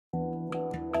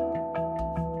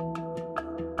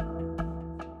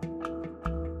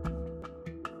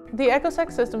The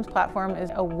Echosec Systems platform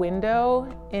is a window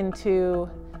into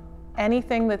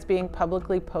anything that's being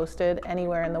publicly posted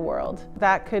anywhere in the world.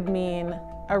 That could mean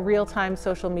a real-time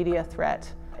social media threat.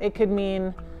 It could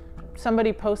mean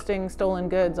somebody posting stolen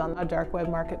goods on a dark web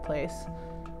marketplace.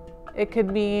 It could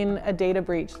mean a data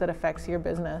breach that affects your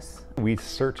business. We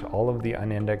search all of the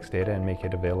unindexed data and make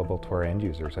it available to our end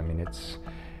users. I mean, it's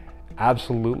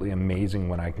absolutely amazing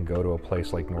when I can go to a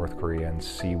place like North Korea and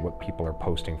see what people are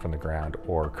posting from the ground,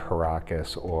 or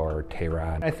Caracas or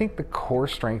Tehran. I think the core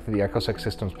strength of the Echosec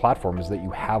Systems platform is that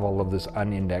you have all of this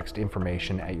unindexed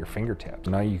information at your fingertips.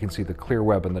 Now you can see the clear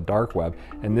web and the dark web,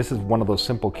 and this is one of those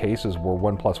simple cases where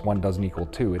 1 + 1 doesn't equal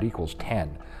 2, it equals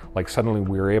 10. Like suddenly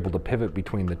we were able to pivot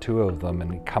between the two of them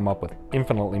and come up with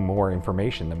infinitely more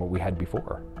information than what we had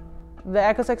before. The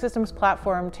Echosec Systems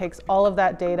platform takes all of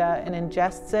that data and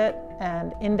ingests it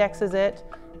and indexes it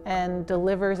and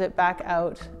delivers it back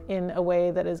out in a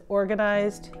way that is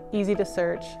organized, easy to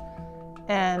search,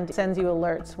 and sends you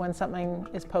alerts when something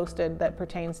is posted that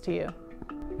pertains to you.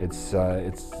 It's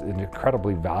an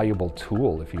incredibly valuable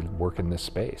tool if you work in this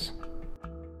space.